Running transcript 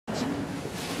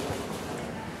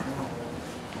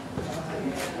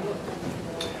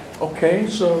Okay,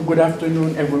 so good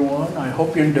afternoon, everyone. I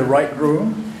hope you're in the right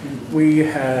room. We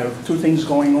have two things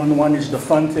going on. One is the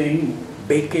fun thing,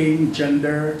 baking,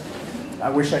 gender. I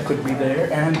wish I could be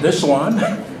there. And this one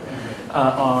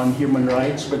on human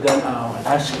rights. But then I'll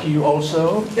ask you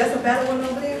also. That's a better one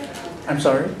over there? I'm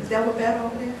sorry? Is that what better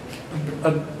over there?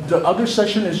 The other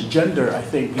session is gender, I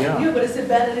think, yeah. Yeah, but is it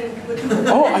better than what you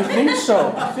Oh, I think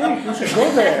so. I think we should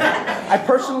go there. I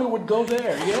personally would go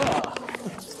there, yeah.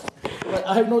 But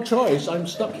I have no choice. I'm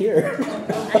stuck here.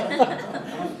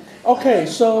 Okay,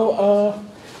 so,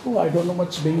 I don't know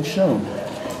what's being shown.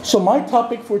 So my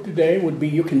topic for today would be,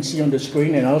 you can see on the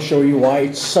screen, and I'll show you why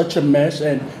it's such a mess,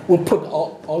 and we'll put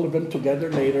all of them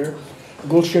together later.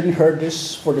 Gulshan heard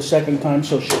this for the second time,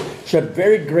 so she had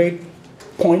very great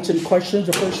points and questions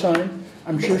the first time.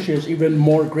 I'm sure she has even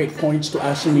more great points to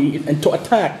ask me and to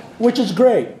attack, which is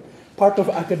great. Part of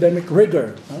academic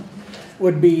rigor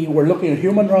would be, we're looking at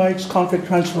human rights, conflict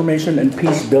transformation, and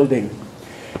peace building.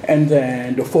 And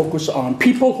then the focus on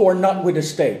people who are not with the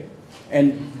state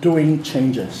and doing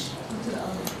changes.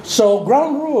 So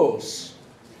ground rules.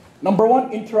 Number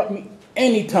one, interrupt me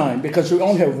anytime because we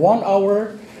only have 1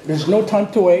 hour. There's no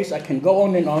time to waste. I can go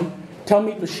on and on. Tell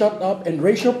me to shut up and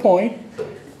raise your point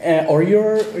or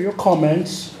your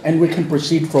comments, and we can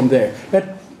proceed from there.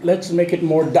 Let's make it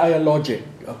more dialogic,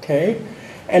 okay?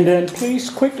 And then please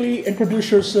quickly introduce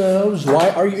yourselves. Why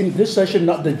are you in this session,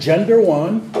 not the gender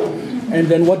one? And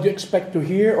then what do you expect to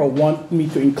hear or want me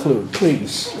to include,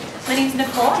 please? My name's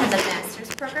Nicole. I'm in the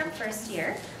master's program, first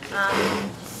year.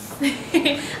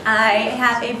 I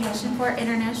have a passion for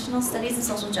international studies and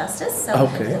social justice, so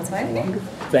that's why I'm here.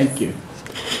 Thank you.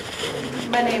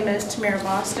 My name is Tamara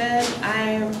Boston. I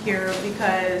am here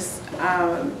because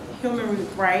human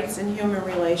rights and human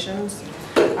relations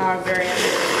are very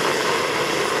important.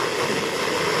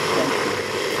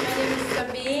 My name is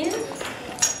Sabine.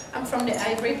 I'm from the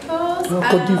Ivory Coast.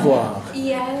 Côte d'Ivoire.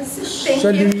 Yes, thank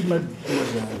Salut, you.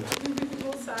 mademoiselle.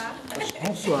 Bonsoir.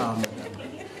 Bonsoir, madame.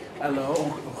 Alors,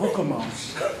 on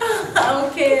recommence.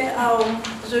 Ok,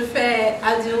 je fais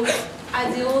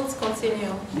adulte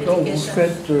continue. Donc, vous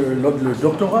faites le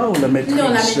doctorat ou la maîtrise? Non,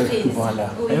 la maîtrise. Voilà,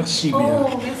 Oui. merci bien.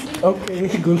 Oh, merci.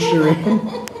 Ok, Gulshan. I'm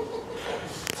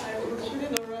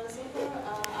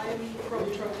from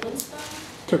Turkmenistan.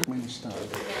 Turkmenistan.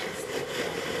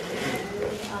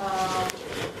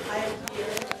 I'm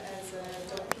here as a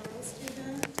doctoral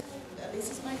student. This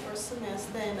is my first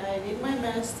semester, and I did my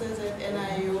master's at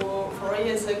NIU 4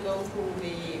 years ago through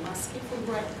the Muskie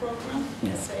Fulbright program,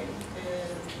 Yeah. same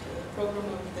program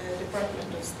of the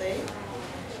Department of State.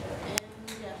 And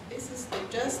yeah, this is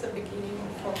just the beginning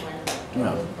for my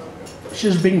doctoral program.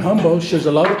 She's being humble. She has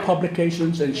a lot of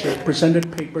publications, and she has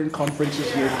presented paper and conferences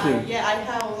here too. Yeah, I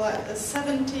have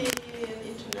 70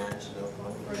 international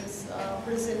conference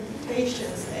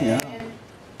presentations and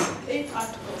 8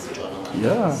 articles journal.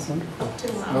 Yeah.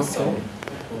 Till now, so Okay.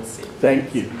 we'll see.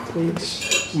 Thank you.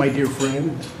 Please, my dear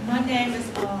friend. My name is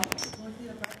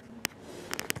Dorothea Burton,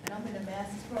 and I'm in the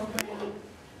master's program,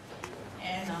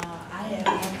 and I have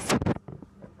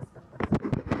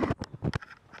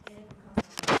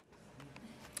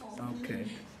Okay.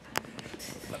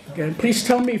 Again, please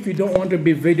tell me if you don't want to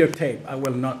be videotaped. I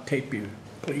will not tape you.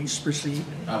 Please proceed.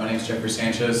 My name is Jeffrey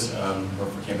Sanchez. Work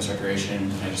for Campus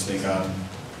Recreation. I just think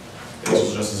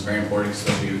social justice is very important,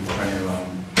 especially trying to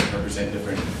represent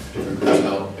different groups of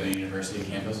help at a university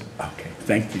campus. Okay,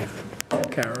 thank you.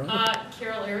 Carol?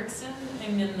 Carol Erickson.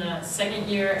 I'm in the second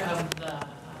year of the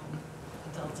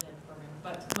adult ed program,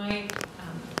 but I'm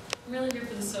really here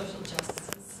for the social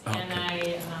justices, and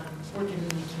I work in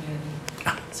the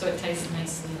community, so it ties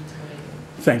nicely into what I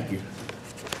do. Thank you.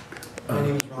 My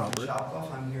name is Robert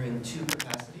Shalkoff. I'm here in 2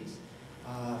 capacities.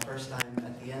 First, I'm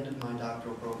at the end of my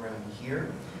doctoral program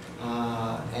here,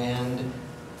 and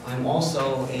I'm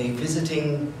also a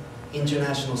visiting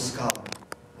international scholar.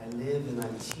 I live and I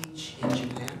teach in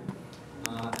Japan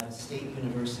at a state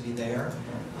university there,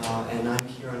 and I'm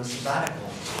here on a sabbatical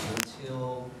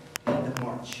until the end of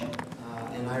March.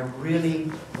 And I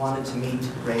really wanted to meet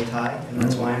Rey Ty, and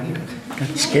that's why I'm here.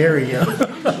 That's scary, yeah.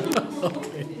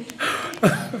 Okay.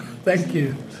 Thank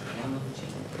you.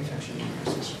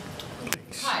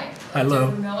 Hi. Hello.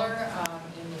 I'm Deborah Miller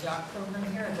in the doc program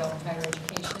here, Adult and Higher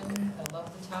Education. I love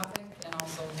the topic and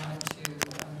also wanted to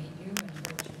meet you and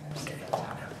hear what you have to say about the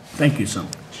topic. Thank you so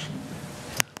much.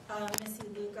 Missy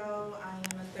Lugo. I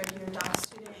am a third-year doc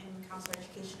student in counselor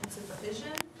education and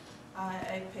supervision.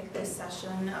 I picked this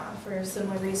session for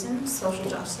similar reasons. Social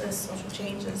justice, social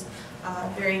change is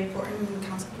very important in the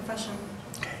counseling profession.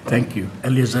 Thank you.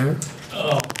 Eliezer?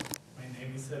 My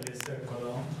name is Eliezer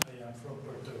Colon. I am from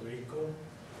Puerto Rico.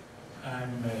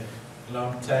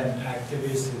 long-time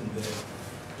activist in the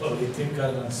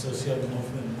political and social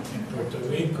movement in Puerto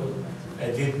Rico.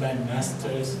 I did my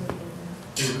master's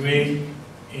degree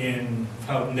in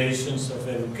foundations of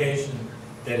education.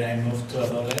 Then I moved to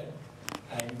Adelaide.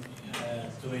 I'm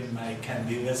doing my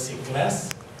candidacy class,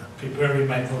 preparing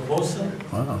my proposal.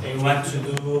 Wow. I want to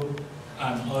do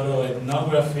an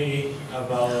autoethnography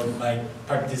about my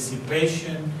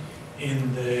participation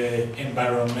in the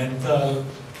environmental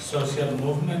social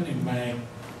movement in my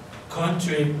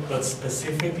country, but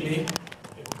specifically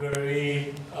a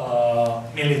very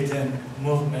militant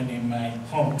movement in my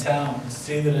hometown,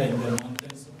 Sidra, in the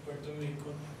mountains of Puerto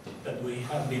Rico, that we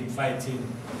have been fighting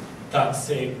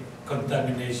toxic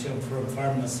contamination from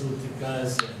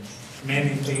pharmaceuticals and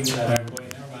many things that are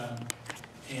going around.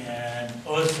 And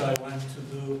also I want to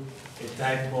do a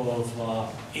type of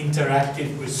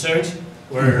interactive research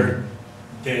where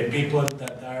the people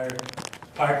that are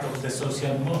part of the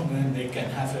social movement, they can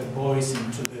have a voice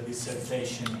into the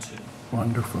dissertation too.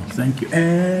 Wonderful, thank you.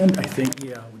 And I think,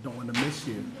 yeah, we don't want to miss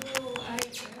you. Hello, I am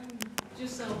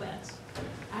Giselle Betts.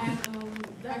 I am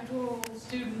a doctoral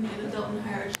student in adult and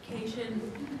higher education.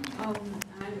 I'm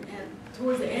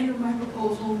towards the end of my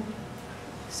proposal,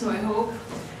 so I hope.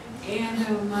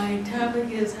 And my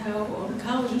topic is how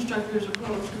college instructors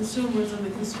approach consumers and the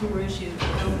consumer issues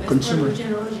as part of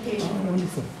general education. Oh,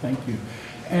 wonderful, thank you.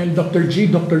 And Dr. G,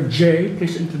 Dr. J,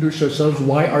 please introduce yourselves.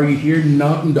 Why are you here,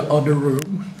 not in the other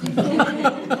room?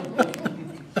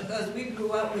 Because we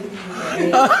grew up with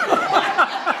you.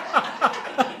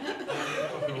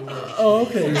 Oh,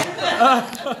 okay.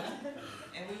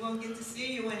 And we won't get to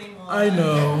see you anymore. I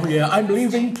know, yeah. I'm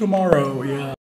leaving tomorrow, yeah.